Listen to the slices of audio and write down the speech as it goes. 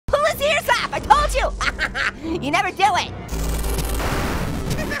you. You never do it.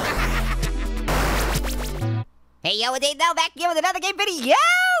 Hey, yo, it ain't now back here with another game video.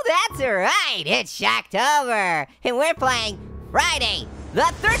 That's right, it's Shocktober. And we're playing Friday the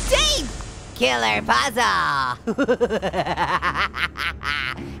 13th Killer Puzzle.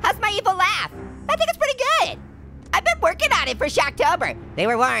 How's my evil laugh? I think it's pretty good. I've been working on it for Shocktober. They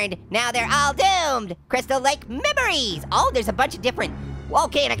were warned, now they're all doomed. Crystal Lake Memories. Oh, there's a bunch of different,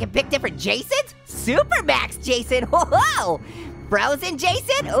 okay, and I can pick different Jasons? Super Max Jason, whoa! Frozen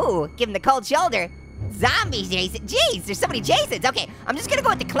Jason, ooh, give him the cold shoulder. Zombie Jason, jeez, there's so many Jasons. Okay, I'm just gonna go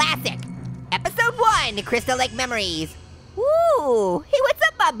with the classic. Episode 1, Crystal Lake Memories. Ooh, hey, what's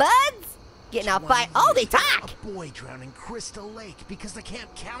up, my buds? Getting all fight. Oh, they talk. A boy drowned in Crystal Lake because the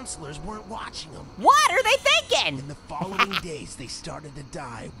camp counselors weren't watching him. What are they thinking? In the following days, they started to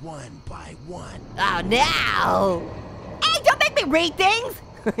die one by one. Oh, no. Hey, don't make me read things.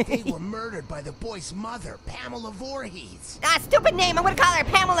 They were murdered by the boy's mother, Pamela Voorhees. Ah, stupid name. I'm gonna call her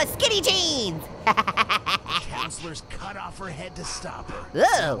Pamela Skinny Jeans. Counselors cut off her head to stop her. Ooh.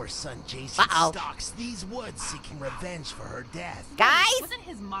 So her son Jason stalks these woods seeking revenge for her death. Guys? Wasn't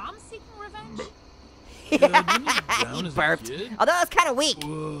his mom seeking revenge? He burped. Although it was kind of weak.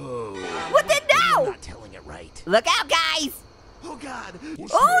 Whoa. What the no? You're not telling it right. Look out, guys. Oh, God.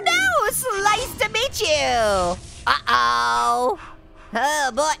 Oh, no. Slice to meet you. Uh-oh.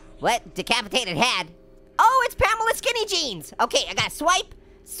 Oh, boy. What? Decapitated head. Oh, it's Pamela Skinny Jeans. Okay, I got swipe,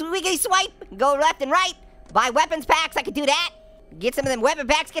 swiggity swipe, go left and right. Buy weapons packs, I could do that. Get some of them weapon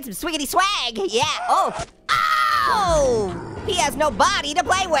packs, get some swiggity swag. Yeah, oh. Oh! He has no body to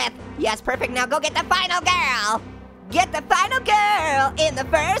play with. Yes, perfect, now go get the final girl. Get the final girl in the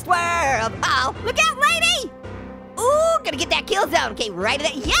first world. Uh-oh, look out, lady. Ooh, gonna get that kill zone. Okay, right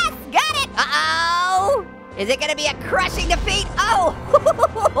at it. Yes, got it. Uh-oh. Is it gonna be a crushing defeat? Oh!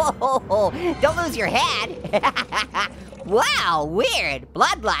 Don't lose your head. Wow, weird.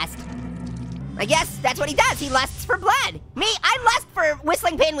 Bloodlust. I guess that's what he does. He lusts for blood. Me, I lust for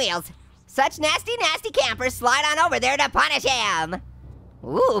whistling pinwheels. Such nasty, nasty campers, slide on over there to punish him.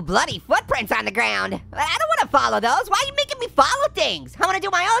 Ooh, bloody footprints on the ground. I don't want to follow those. Why are you making me follow things? I want to do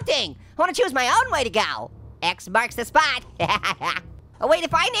my own thing. I want to choose my own way to go. X marks the spot. Oh wait,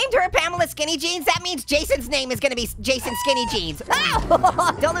 if I named her Pamela Skinny Jeans, that means Jason's name is gonna be Jason Skinny Jeans.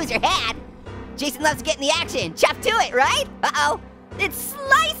 Oh, don't lose your head. Jason loves getting the action. Chop to it, right? Uh-oh, it's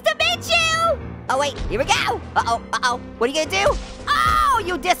Slice to meet you. Oh wait, here we go. Uh-oh, uh-oh, what are you gonna do? Oh,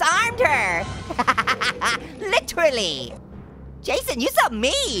 you disarmed her. Literally. Jason, you so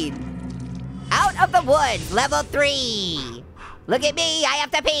mean. Out of the woods, level 3. Look at me, I have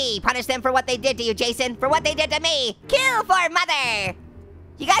to pee. Punish them for what they did to you, Jason. For what they did to me. Kill for mother.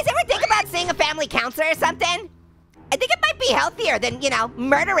 You guys ever think about seeing a family counselor or something? I think it might be healthier than, you know,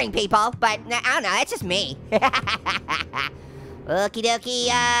 murdering people, but I don't know, that's just me. Okie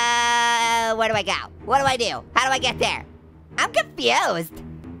dokie, where do I go? What do I do? How do I get there? I'm confused.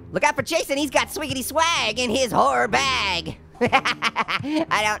 Look out for Jason, he's got swiggity swag in his horror bag.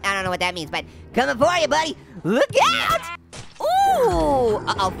 I don't know what that means, but coming for you, buddy. Look out! Ooh,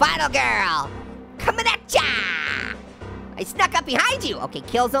 uh-oh, final girl. Coming at ya! I snuck up behind you. Okay,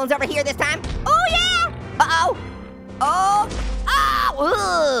 kill zone's over here this time. Oh, yeah! Uh-oh. Oh, oh,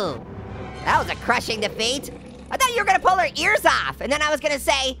 ooh. That was a crushing defeat. I thought you were gonna pull her ears off, and then I was gonna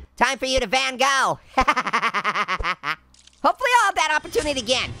say, time for you to Van Gogh. Hopefully I'll have that opportunity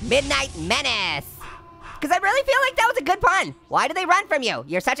again. Midnight Menace. Because I really feel like that was a good pun. Why do they run from you?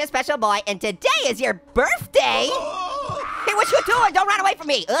 You're such a special boy, and today is your birthday. Hey, what you doing? Don't run away from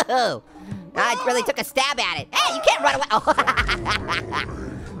me. Ooh. I really took a stab at it. Hey, you can't run away. Oh.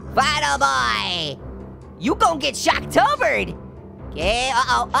 Final boy. You gon' get Shocktobered. Okay,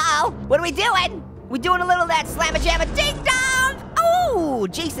 uh-oh, uh-oh. What are we doing? We doing a little of that slamma-jamma ding-dong. Oh,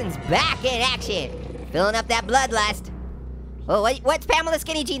 Jason's back in action. Filling up that bloodlust. Oh, what's Pamela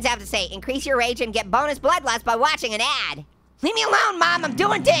Skinny Jeans have to say? Increase your rage and get bonus bloodlust by watching an ad. Leave me alone, Mom, I'm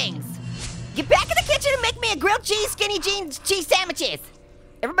doing things. Get back in the kitchen and make me a grilled cheese Skinny Jeans cheese sandwiches.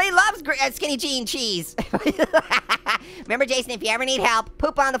 Everybody loves Skinny Jean cheese. Remember, Jason, if you ever need help,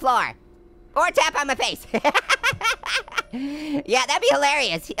 poop on the floor. Or tap on my face. Yeah, that'd be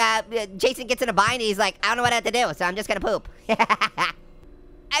hilarious. Jason gets in a bind and he's like, I don't know what I have to do, so I'm just gonna poop. If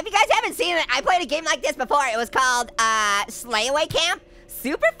you guys haven't seen it, I played a game like this before. It was called Slayaway Camp.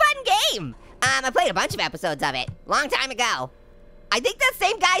 Super fun game. I played a bunch of episodes of it, long time ago. I think the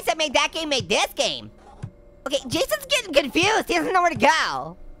same guys that made that game made this game. Okay, Jason's getting confused. He doesn't know where to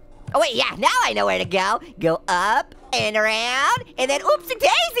go. Oh wait, yeah, now I know where to go. Go up and around, and then oopsie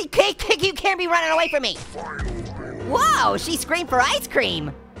daisy, you can't be running away from me. Whoa, she screamed for ice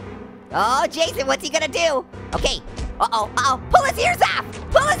cream. Oh, Jason, what's he gonna do? Okay. Uh-oh, uh-oh. Pull his ears off!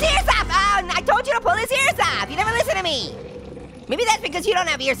 Pull his ears off! Oh, I told you to pull his ears off! You never listen to me! Maybe that's because you don't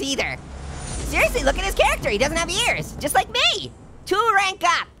have ears either. Seriously, look at his character. He doesn't have ears, just like me. 2 rank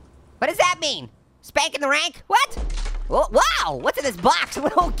up. What does that mean? Spanking the rank? What? Oh, wow, what's in this box?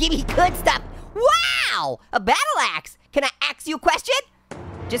 Oh, give me good stuff. Wow, a battle axe. Can I ask you a question?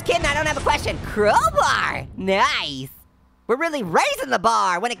 Just kidding, I don't have a question. Crowbar, nice. We're really raising the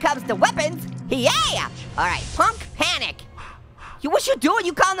bar when it comes to weapons. Yeah! All right, punk panic. What you doing?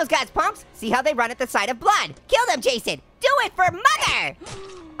 You calling those guys punks? See how they run at the sight of blood. Kill them, Jason. Do it for Mother.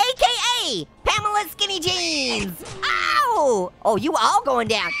 AKA Pamela Skinny Jeans. Ow! Oh, you all going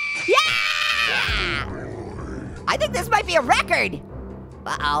down. Yeah! I think this might be a record.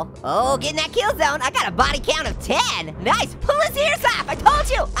 Uh-oh. Oh, getting that kill zone. I got a body count of 10. Nice. Pull his ears off. I told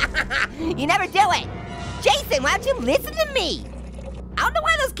you. You never do it. Jason, why don't you listen to me? I don't know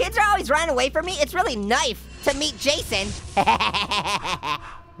why those kids are always running away from me. It's really nice to meet Jason. All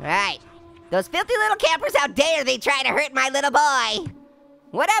right. Those filthy little campers, how dare they try to hurt my little boy.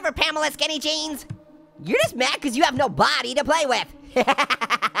 Whatever, Pamela Skinny Jeans. You're just mad because you have no body to play with.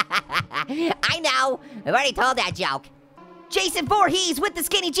 I know. I've already told that joke. Jason Voorhees with the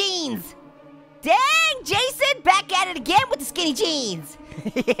skinny jeans. Dang, Jason, back at it again with the skinny jeans.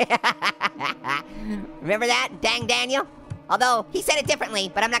 Remember that, Dang Daniel? Although, he said it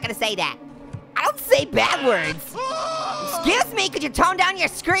differently, but I'm not gonna say that. I don't say bad words. Excuse me, could you tone down your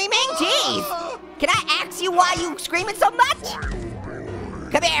screaming? Jeez. Can I ask you why you screaming so much?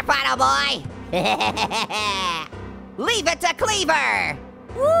 Come here, Final Boy. Leave it to Cleaver.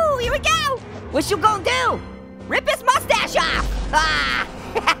 Woo, here we go. What you gonna do? Rip his mustache off! Ah!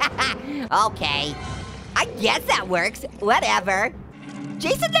 Okay. I guess that works. Whatever.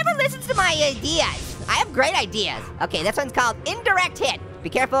 Jason never listens to my ideas. I have great ideas. Okay, this one's called Indirect Hit. Be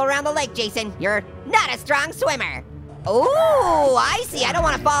careful around the lake, Jason. You're not a strong swimmer. Ooh, I see. I don't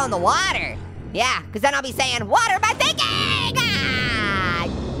want to fall in the water. Yeah, because then I'll be saying, water my thinking! Ah!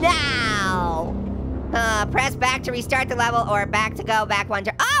 No! Press back to restart the level or back to go back one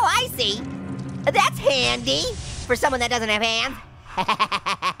turn. Oh, I see. That's handy for someone that doesn't have hands.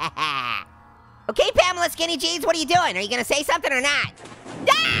 Okay, Pamela Skinny Jeans, what are you doing? Are you gonna say something or not?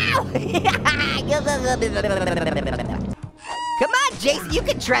 No! Come on, Jason, you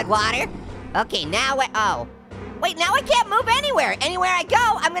can tread water. Okay, now what? Oh. Wait, now I can't move anywhere. Anywhere I go,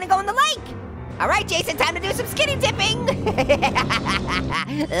 I'm gonna go in the lake. All right, Jason, time to do some skinny dipping.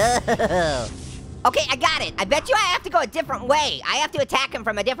 Okay, I got it. I bet you I have to go a different way. I have to attack him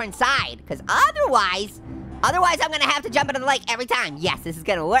from a different side, because otherwise I'm gonna have to jump into the lake every time. Yes, this is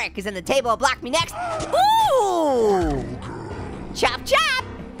gonna work, because then the table will block me next. Ooh! Chop, chop!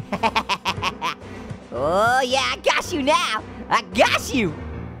 Oh, yeah, I got you now. I got you.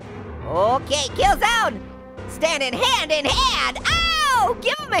 Okay, kill zone. Standing hand in hand. Oh,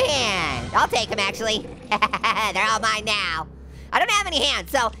 give him a hand. I'll take him, actually. They're all mine now. I don't have any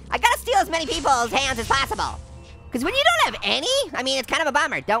hands, so I gotta steal as many people's hands as possible. Because when you don't have any, I mean, it's kind of a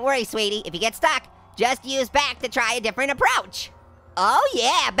bummer. Don't worry, sweetie. If you get stuck, just use back to try a different approach. Oh,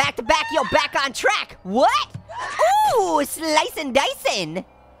 yeah, back to back, yo, back on track. What? Ooh, slice and dicing.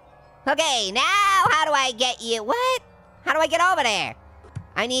 Okay, now how do I get you? What? How do I get over there?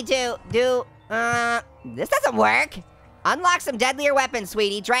 I need to do, this doesn't work. Unlock some deadlier weapons,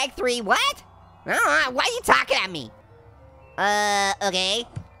 sweetie. Drag 3, what? Why are you talking at me? Okay.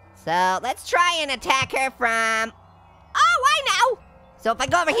 So, let's try and attack her from... Oh, I know! So if I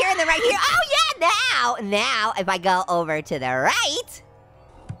go over here and then right here... Oh, yeah, now, if I go over to the right...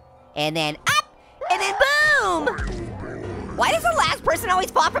 And then up, and then boom! Why does the last person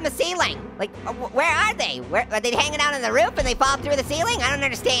always fall from the ceiling? Like, where are they? Where are they hanging out on the roof and they fall through the ceiling? I don't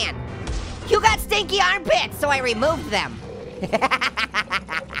understand. You got stinky armpits, so I removed them.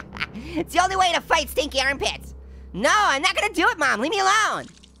 It's the only way to fight stinky armpits. No, I'm not gonna do it, Mom. Leave me alone.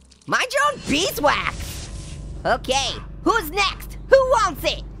 Mind your own beeswax. Okay, who's next? Who wants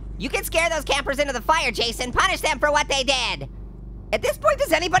it? You can scare those campers into the fire, Jason. Punish them for what they did. At this point,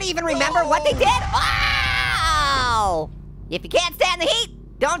 does anybody even remember what they did? Oh! If you can't stand the heat,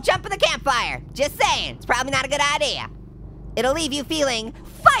 don't jump in the campfire. Just saying, it's probably not a good idea. It'll leave you feeling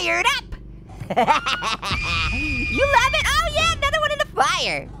fired up. You love it? Oh yeah, another one in the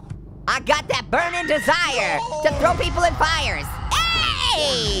fire. I got that burning desire to throw people in fires.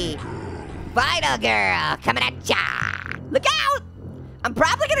 Hey! Final girl, coming at ya. Look out! I'm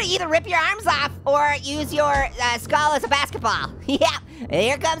probably gonna either rip your arms off or use your skull as a basketball. Yep,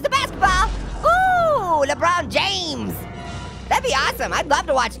 here comes the basketball. Ooh, LeBron James. That'd be awesome. I'd love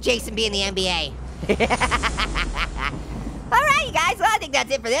to watch Jason be in the NBA. All right, you guys. Well, I think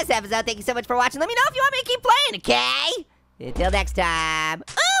that's it for this episode. Thank you so much for watching. Let me know if you want me to keep playing, okay? Until next time.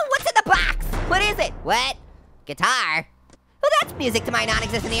 Ooh, what's in the box? What is it? What? Guitar? Well, that's music to my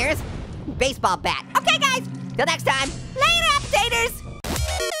non-existent ears. Baseball bat. Okay, guys. Till next time. Later, appetiters.